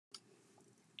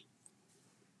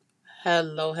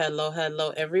Hello,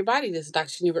 everybody. This is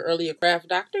Dr. Geneva, earlier craft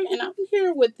doctor, and I'm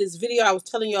here with this video I was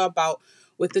telling you about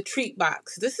with the treat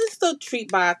box. This is the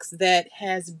treat box that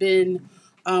has been,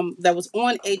 that was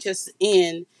on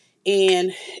HSN,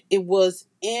 and it was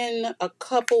in a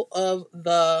couple of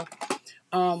the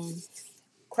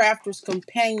Crafter's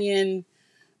Companion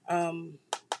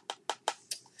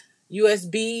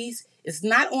USBs. It's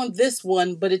not on this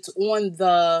one, but it's on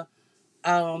the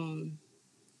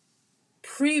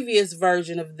previous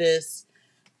version of this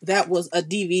that was a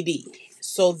DVD.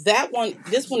 So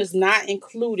this one is not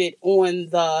included on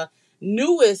the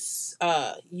newest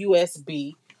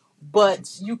USB,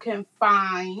 but you can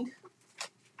find,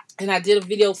 and I did a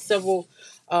video several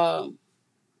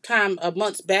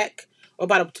months back, or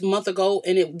about a month ago,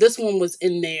 and this one was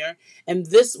in there, and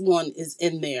this one is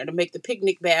in there to make the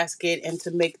picnic basket and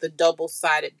to make the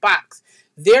double-sided box.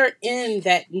 They're in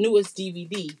that newest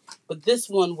DVD, but this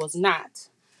one was not,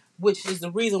 which is the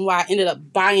reason why I ended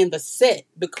up buying the set,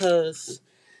 because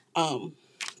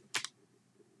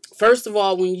first of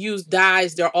all, when you use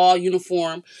dyes, they're all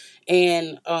uniform,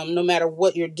 and no matter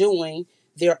what you're doing,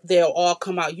 they'll all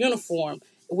come out uniform,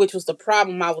 which was the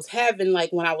problem I was having.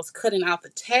 Like when I was cutting out the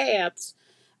tabs,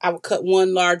 I would cut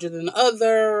one larger than the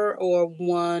other, or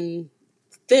one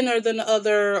thinner than the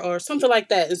other, or something like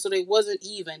that, and so they wasn't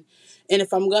even. And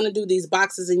if I'm going to do these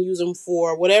boxes and use them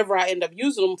for whatever I end up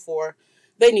using them for,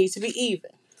 they need to be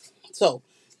even. So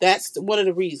that's one of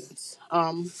the reasons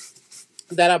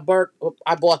that I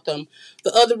bought them.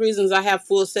 The other reasons, I have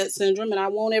full set syndrome, and I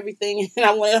want everything, and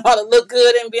I want it all to look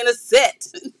good and be in a set.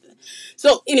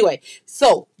 So anyway,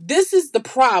 so this is the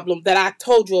problem that I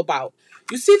told you about.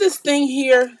 You see this thing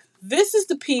here? This is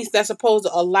the piece that's supposed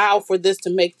to allow for this to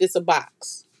make this a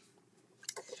box.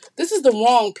 This is the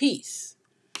wrong piece.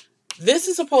 This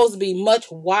is supposed to be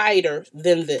much wider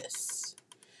than this.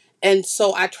 And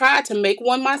so I tried to make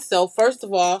one myself, first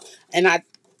of all, and I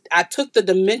took the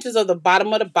dimensions of the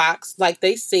bottom of the box, like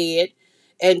they said,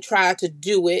 and tried to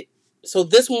do it. So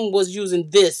this one was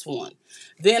using this one.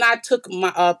 Then I took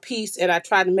my piece and I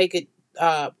tried to make it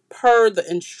per the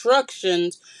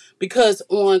instructions, because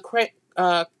on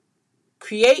Crafter's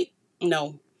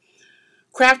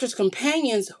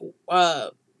Companions,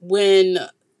 when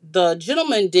the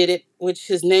gentleman did it, which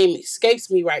his name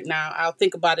escapes me right now, I'll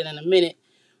think about it in a minute.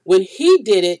 When he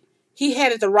did it, he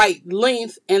had it the right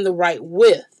length and the right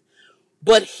width,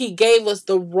 but he gave us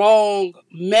the wrong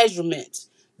measurements.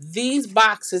 These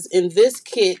boxes in this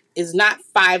kit is not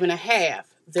 5.5;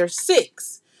 they're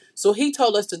 6. So he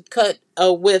told us to cut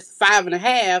with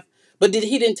 5.5, but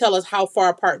he didn't tell us how far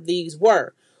apart these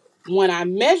were. When I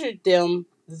measured them,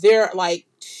 they're like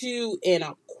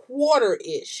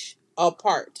 2.25-ish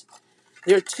apart.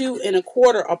 They're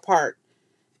 2.25 apart.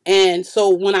 And so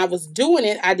when I was doing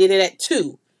it, I did it at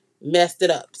 2. Messed it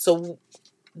up. So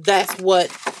that's what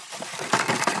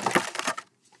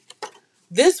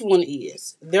this one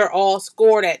is. They're all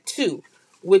scored at 2,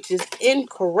 which is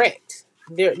incorrect.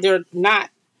 They're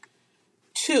not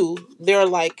 2. They're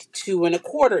like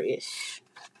 2.25-ish.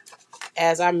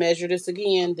 As I measure this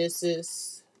again, this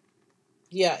is,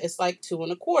 yeah, it's like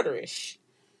 2.25-ish.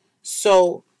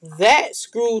 So that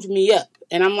screwed me up.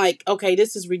 And I'm like, okay,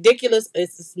 this is ridiculous.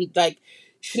 It's like,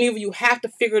 Geneva, you have to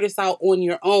figure this out on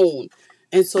your own.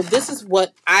 And so this is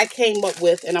what I came up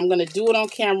with, and I'm going to do it on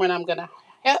camera, and I'm going to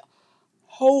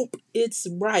hope it's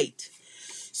right.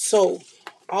 So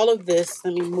all of this,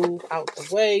 let me move out the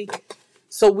way.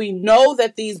 So we know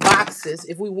that these boxes,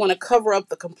 if we want to cover up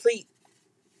the complete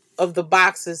of the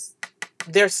boxes,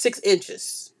 they're 6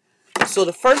 inches. So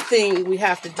the first thing we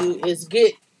have to do is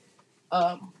get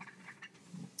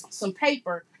some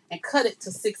paper and cut it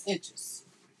to 6 inches.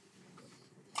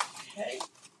 Okay.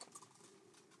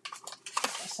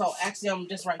 So actually, I'm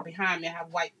just right behind me. I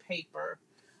have white paper.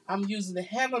 I'm using the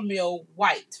Hammermill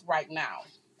white right now.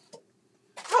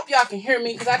 Hope y'all can hear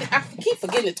me, because I keep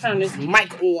forgetting to turn this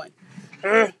mic on.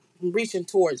 I'm reaching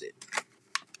towards it.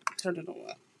 Turn it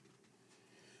on.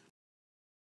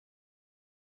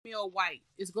 Mill white.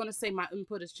 It's going to say my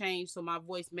input has changed, so my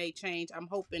voice may change. I'm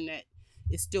hoping that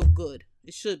it's still good.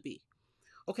 It should be.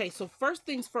 Okay, so first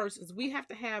things first is we have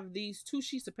to have these 2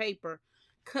 sheets of paper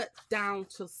cut down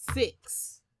to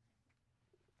 6.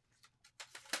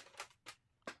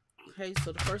 Okay,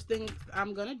 so the first thing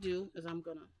I'm going to do is I'm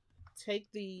going to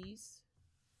take these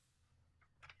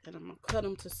and I'm going to cut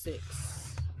them to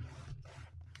 6.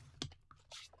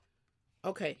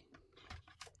 Okay.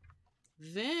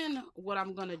 Then what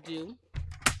I'm going to do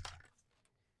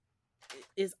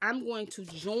is I'm going to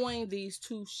join these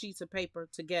 2 sheets of paper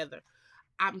together.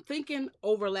 I'm thinking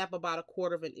overlap about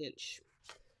 1/4 inch.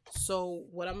 So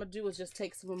what I'm gonna do is just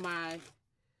take some of my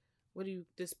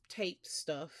this tape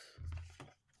stuff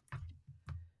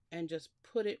and just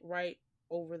put it right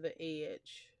over the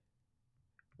edge,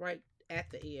 right at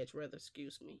the edge rather,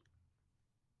 excuse me.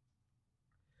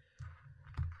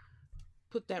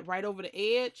 Put that right over the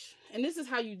edge, and this is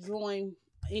how you join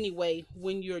anyway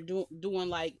when you're doing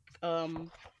like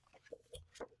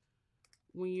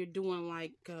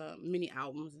mini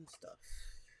albums and stuff.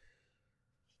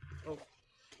 Oh,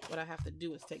 what I have to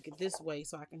do is take it this way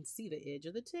so I can see the edge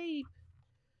of the tape.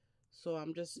 So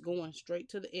I'm just going straight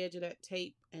to the edge of that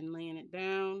tape and laying it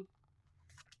down.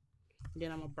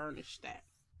 Then I'm gonna burnish that.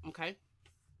 Okay.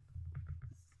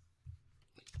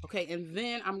 Okay, and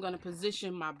then I'm gonna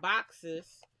position my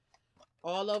boxes,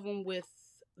 all of them with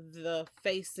the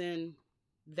facing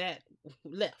that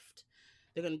left.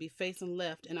 They're gonna be facing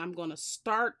left, and I'm gonna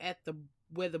start at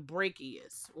where the break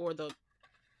is, or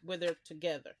where they're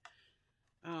together.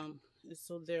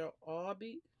 So they'll all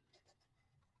be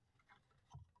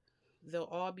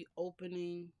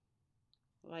opening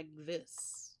like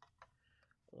this,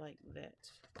 like that.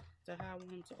 Is that how I want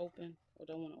them to open? Or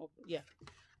don't want to open? Yeah,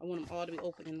 I want them all to be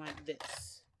opening like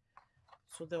this.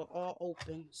 So they'll all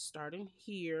open, starting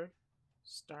here,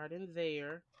 starting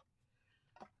there.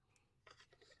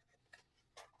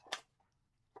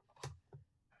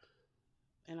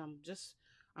 And I'm just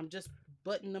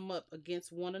buttoning them up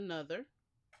against one another.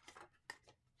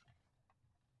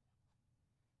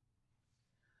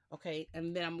 Okay,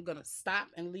 and then I'm gonna stop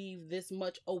and leave this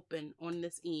much open on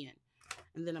this end.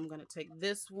 And then I'm gonna take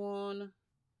this one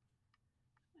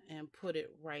and put it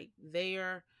right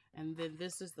there. And then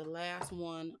this is the last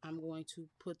one. I'm going to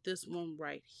put this one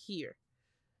right here.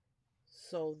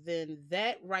 So then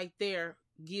that right there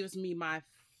gives me my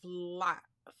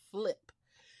flip.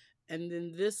 And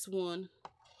then this one,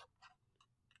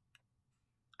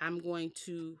 I'm going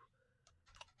to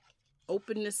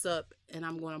open this up and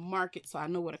I'm going to mark it so I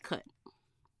know where to cut.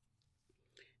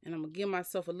 And I'm going to give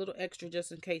myself a little extra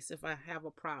just in case if I have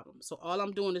a problem. So all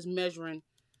I'm doing is measuring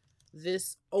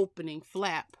this opening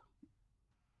flap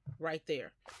right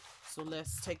there. So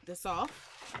let's take this off.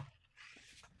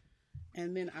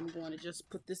 And then I'm going to just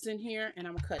put this in here and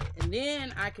I'm going to cut it. And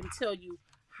then I can tell you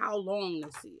how long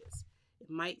this is. It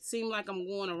might seem like I'm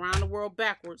going around the world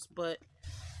backwards, but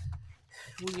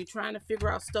when you're trying to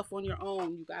figure out stuff on your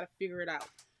own, you got to figure it out.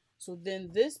 So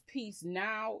then this piece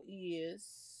now is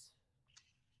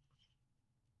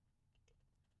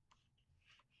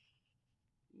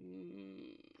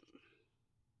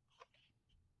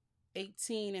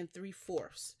 18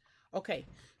 3/4. Okay,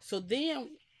 so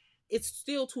then it's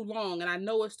still too long, and I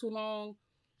know it's too long,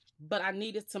 but I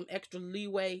needed some extra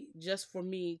leeway just for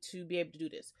me to be able to do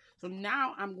this. So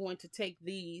now I'm going to take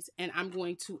these and I'm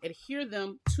going to adhere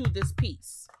them to this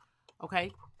piece.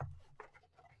 Okay.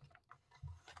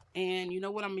 And you know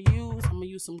what I'm going to use? I'm going to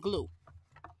use some glue.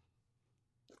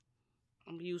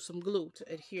 I'm going to use some glue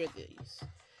to adhere these.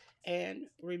 And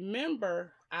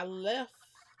remember, I left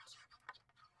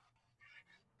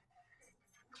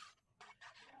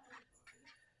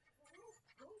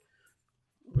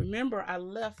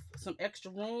some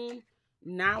extra room.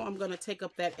 Now I'm going to take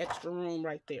up that extra room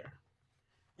right there.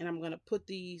 And I'm going to put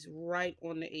these right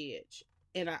on the edge.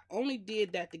 And I only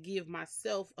did that to give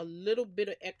myself a little bit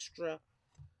of extra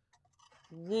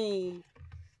room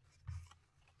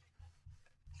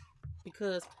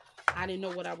because I didn't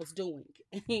know what I was doing.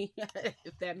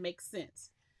 If that makes sense.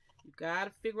 You got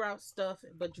to figure out stuff,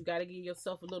 but you got to give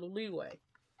yourself a little leeway.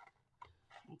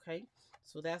 Okay.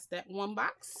 So that's that one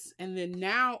box. And then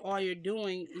now all you're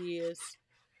doing is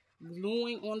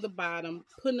gluing on the bottom,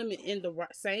 putting them in the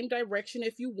same direction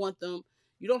if you want them.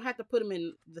 You don't have to put them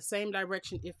in the same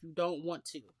direction if you don't want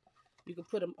to. You can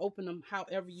open them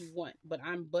however you want. But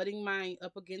I'm butting mine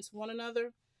up against one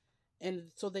another,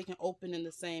 and so they can open in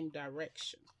the same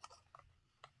direction.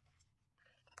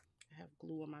 I have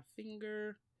glue on my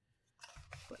finger,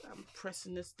 but I'm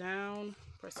pressing this down,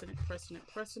 pressing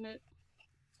it.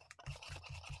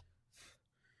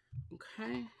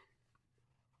 Okay.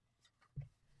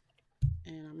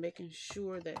 And I'm making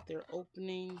sure that they're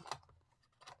opening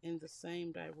in the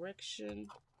same direction.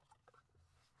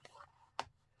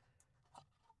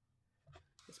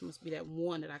 This must be that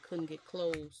one that I couldn't get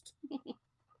closed.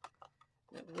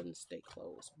 That wouldn't stay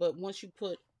closed. But once you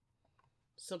put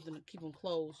something to keep them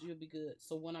closed, you'll be good.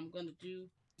 So what I'm going to do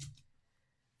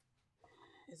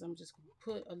is I'm just going to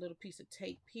put a little piece of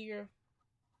tape here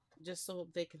just so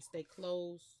they can stay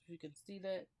closed. You can see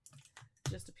that.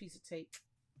 Just a piece of tape.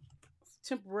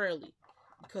 Temporarily.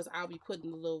 Because I'll be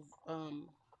putting a little...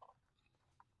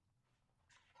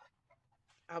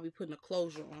 I'll be putting a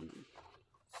closure on them.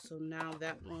 So So now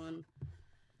that one,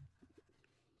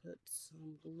 put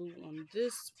some glue on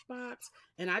this box.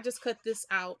 And I just cut this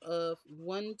out of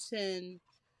 110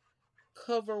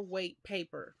 cover weight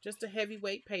paper, just a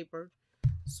heavyweight paper,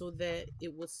 so that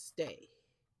it would stay.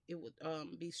 It would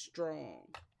be strong.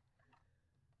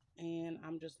 And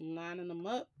I'm just lining them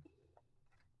up.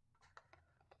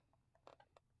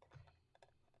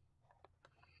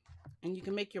 And you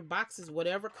can make your boxes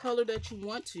whatever color that you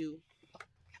want to.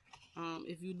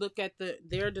 If you look at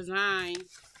their design,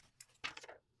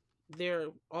 they're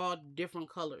all different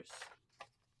colors.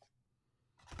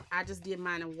 I just did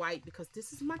mine in white because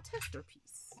this is my tester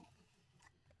piece.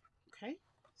 Okay,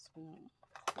 so I'm gonna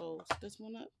close this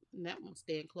one up, and that one's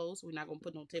staying closed. We're not gonna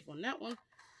put no tape on that one.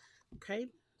 Okay,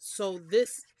 so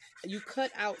this, you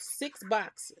cut out 6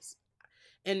 boxes,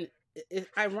 and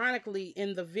ironically,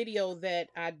 in the video that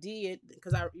I did,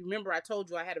 because I remember I told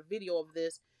you I had a video of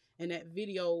this, and that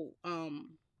video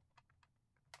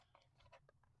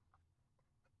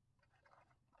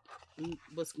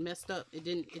was messed up. It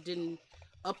didn't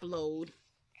upload.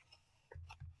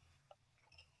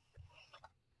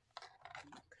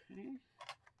 Okay.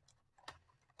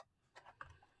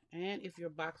 And if your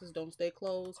boxes don't stay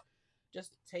closed,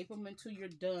 just tape them until you're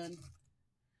done,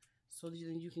 so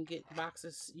then you can get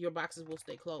boxes. Your boxes will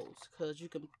stay closed because you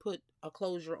can put a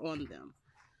closure on them.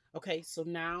 Okay, so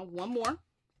now one more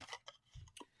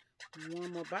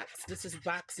box. This is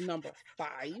box number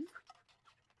 5.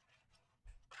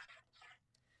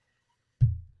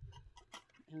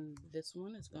 And this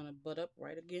one is going to butt up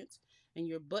right against, and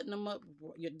you're butting them up.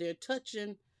 They're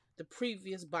touching the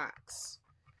previous box.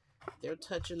 They're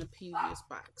touching the previous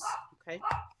box. Okay.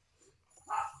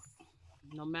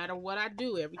 No matter what I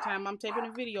do, every time I'm taping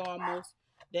a video, almost,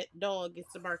 that dog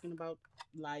gets to barking about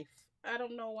life. I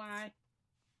don't know why.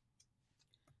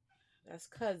 That's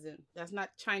Cousin. That's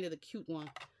not China, the cute one.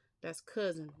 That's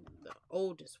Cousin, the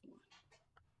oldest one.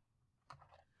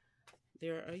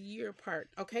 They're a year apart.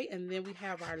 Okay, and then we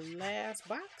have our last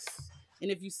box. And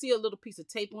if you see a little piece of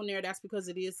tape on there, that's because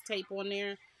it is tape on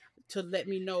there to let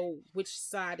me know which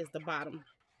side is the bottom.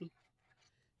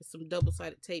 It's some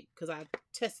double-sided tape because I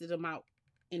tested them out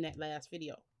in that last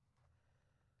video.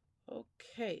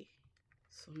 Okay,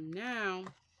 so now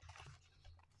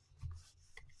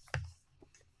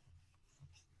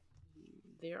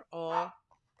they're all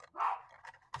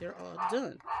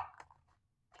done.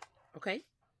 Okay.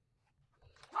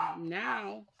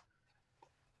 Now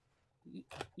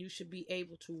you should be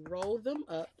able to roll them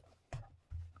up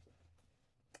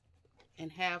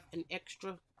and have an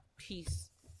extra piece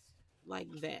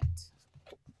like that.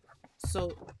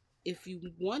 So if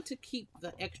you want to keep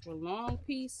the extra long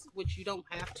piece, which you don't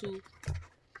have to,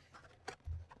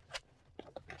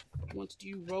 once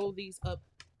you roll these up,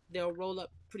 they'll roll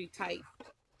up pretty tight.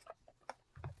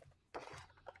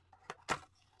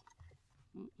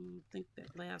 I think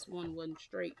that last one wasn't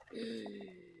straight.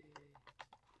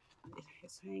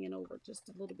 It's hanging over just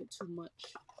a little bit too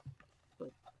much.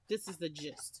 But this is the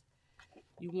gist.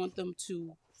 You want them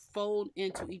to fold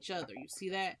into each other. You see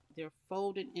that? They're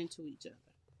folded into each other.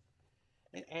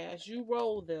 And as you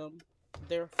roll them,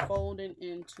 they're folding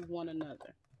into one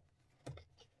another.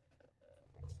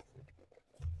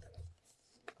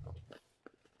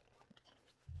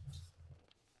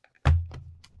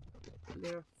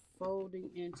 They're folding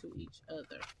into each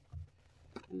other.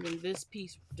 And then this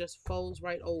piece just folds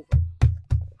right over.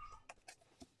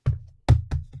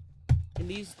 And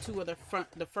these two are the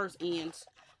first ends.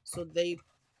 So they,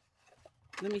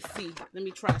 let me see. Let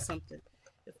me try something.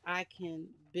 If I can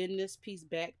bend this piece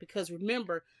back, because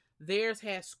remember, theirs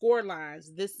has score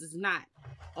lines. This is not.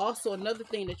 Also, another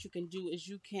thing that you can do is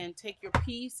you can take your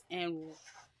piece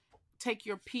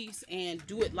and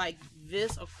do it like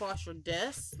this across your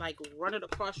desk, like run it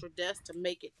across your desk to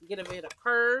make it, get a bit of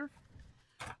curve.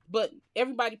 But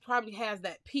everybody probably has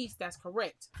that piece that's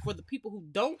correct. For the people who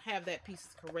don't have that piece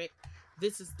is correct,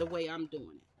 this is the way I'm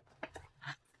doing it.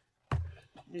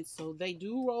 And so they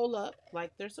do roll up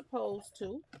like they're supposed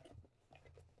to.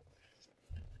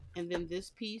 And then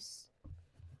this piece,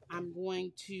 I'm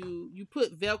going to, you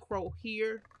put Velcro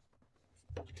here.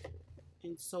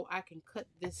 And so I can cut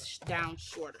this down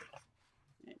shorter.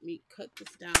 Let me cut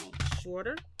this down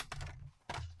shorter.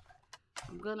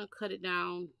 I'm going to cut it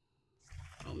down.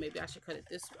 Oh, maybe I should cut it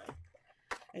this way.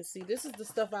 And see, this is the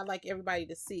stuff I like everybody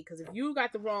to see. Because if you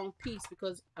got the wrong piece,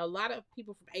 because a lot of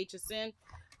people from HSN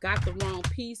got the wrong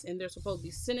piece and they're supposed to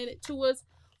be sending it to us,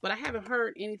 but I haven't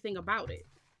heard anything about it.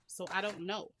 So I don't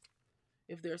know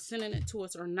if they're sending it to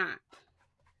us or not.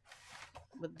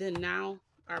 But then now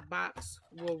our box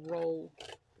will roll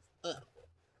up.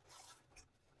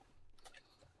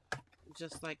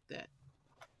 just like that.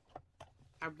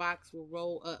 Our box will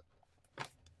roll up.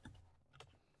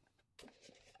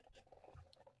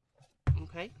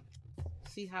 Okay,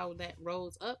 see how that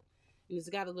rolls up? And it's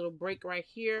got a little break right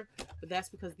here, but that's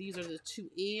because these are the two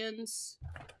ends.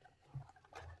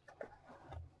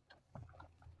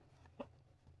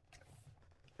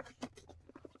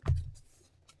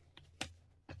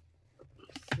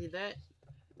 See that?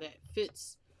 That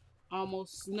fits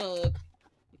almost snug,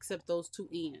 except those two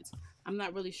ends. I'm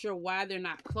not really sure why they're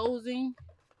not closing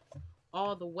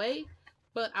all the way,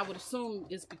 but I would assume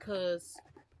it's because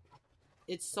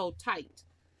it's so tight.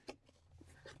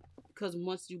 Because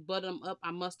once you butt them up, I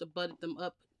must have butted them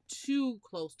up too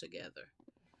close together,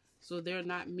 so they're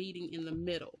not meeting in the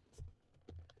middle.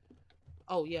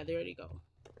 Oh yeah, there they go.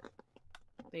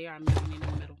 They are meeting in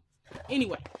the middle.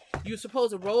 Anyway, you're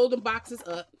supposed to roll the boxes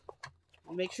up,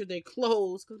 make sure they're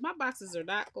closed, because my boxes are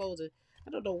not closing.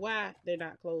 I don't know why they're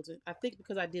not closing. I think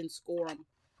because I didn't score them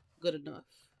good enough.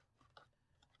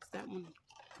 Is that one?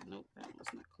 Nope, that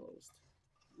one's not closed.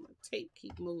 My tape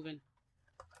keep moving.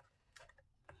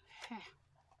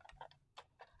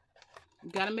 You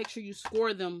got to make sure you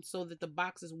score them so that the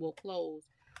boxes will close,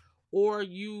 or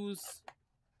use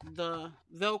the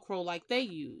Velcro like they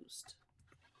used.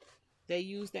 They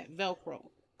used that Velcro.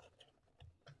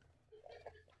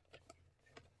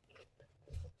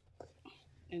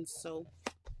 And so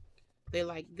they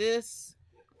like this.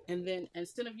 And then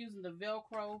instead of using the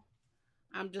Velcro,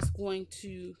 I'm just going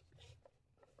to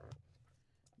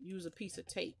use a piece of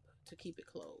tape to keep it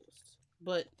closed.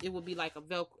 But it would be like a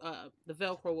Velcro, the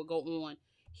Velcro will go on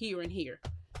here and here.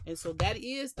 And so that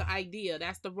is the idea.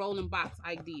 That's the rolling box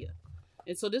idea.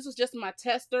 And so this was just my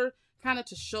tester, kind of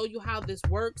to show you how this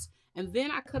works. And then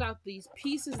I cut out these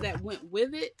pieces that went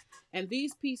with it. And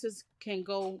these pieces can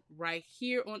go right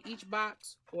here on each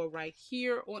box or right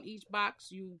here on each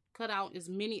box. You cut out as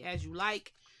many as you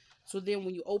like. So then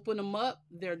when you open them up,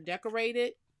 they're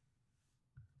decorated.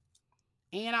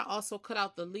 And I also cut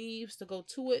out the leaves to go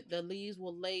to it. The leaves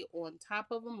will lay on top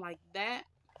of them like that.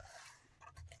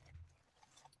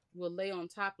 Will lay on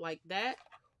top like that.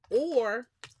 Or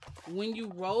when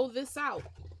you roll this out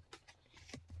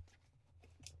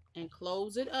and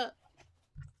close it up,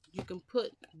 you can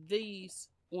put these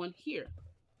on here.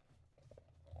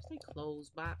 Say close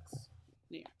box.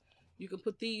 There. You can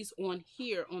put these on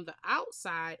here on the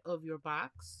outside of your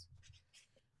box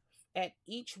at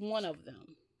each one of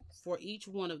them. For each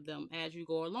one of them as you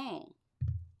go along.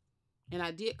 And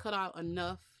I did cut out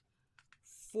enough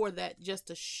for that just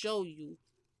to show you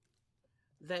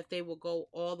that they will go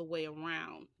all the way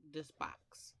around this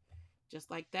box. Just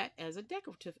like that as a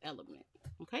decorative element.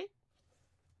 Okay?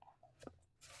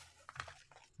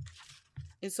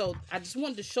 And so I just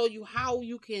wanted to show you how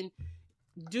you can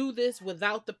do this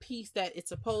without the piece that it's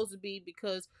supposed to be,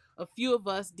 because a few of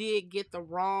us did get the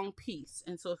wrong piece.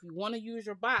 And so if you want to use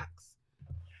your box,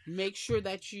 make sure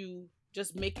that you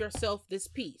just make yourself this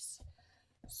piece.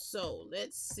 So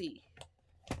let's see.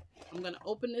 I'm going to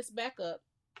open this back up.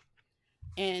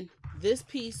 And this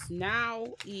piece now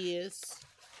is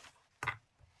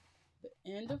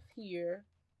the end of here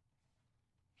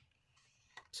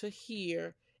to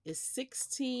here is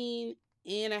 16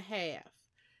 and a half.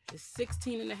 It's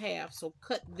 16 and a half. So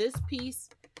cut this piece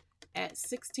at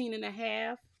 16 and a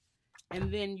half. And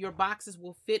then your boxes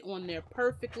will fit on there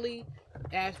perfectly.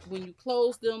 As when you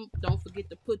close them, don't forget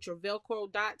to put your Velcro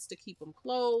dots to keep them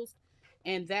closed.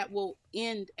 And that will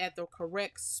end at the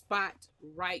correct spot,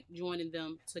 right joining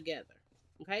them together.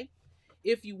 Okay?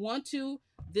 If you want to,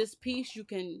 this piece, you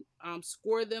can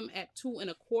score them at 2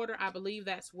 1/4. I believe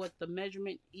that's what the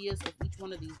measurement is of each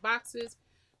one of these boxes.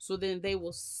 So then they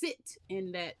will sit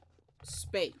in that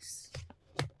space.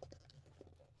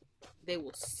 They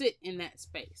will sit in that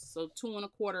space. So 2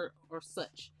 1/4 or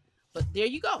such. But there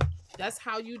you go. That's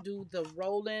how you do the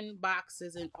rolling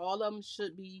boxes. And all of them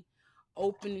should be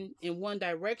open in one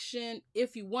direction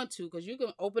if you want to. Because you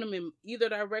can open them in either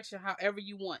direction however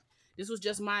you want. This was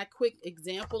just my quick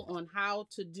example on how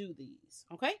to do these.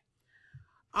 Okay?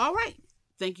 All right.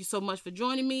 Thank you so much for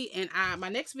joining me. And my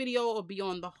next video will be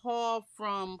on the haul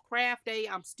from Crafty.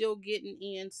 I'm still getting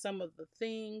in some of the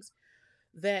things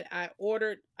that I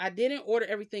ordered. I didn't order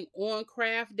everything on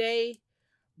Craft Day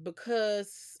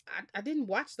because I didn't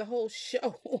watch the whole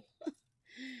show.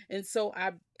 And so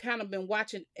I've kind of been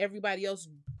watching everybody else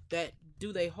that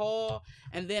do they haul,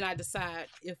 and then I decide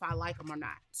if I like them or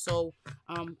not. So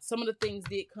some of the things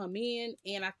did come in,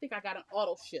 and I think I got an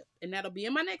auto ship, and that'll be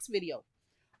in my next video.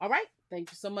 All right.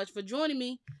 Thank you so much for joining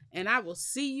me, and I will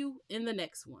see you in the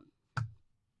next one.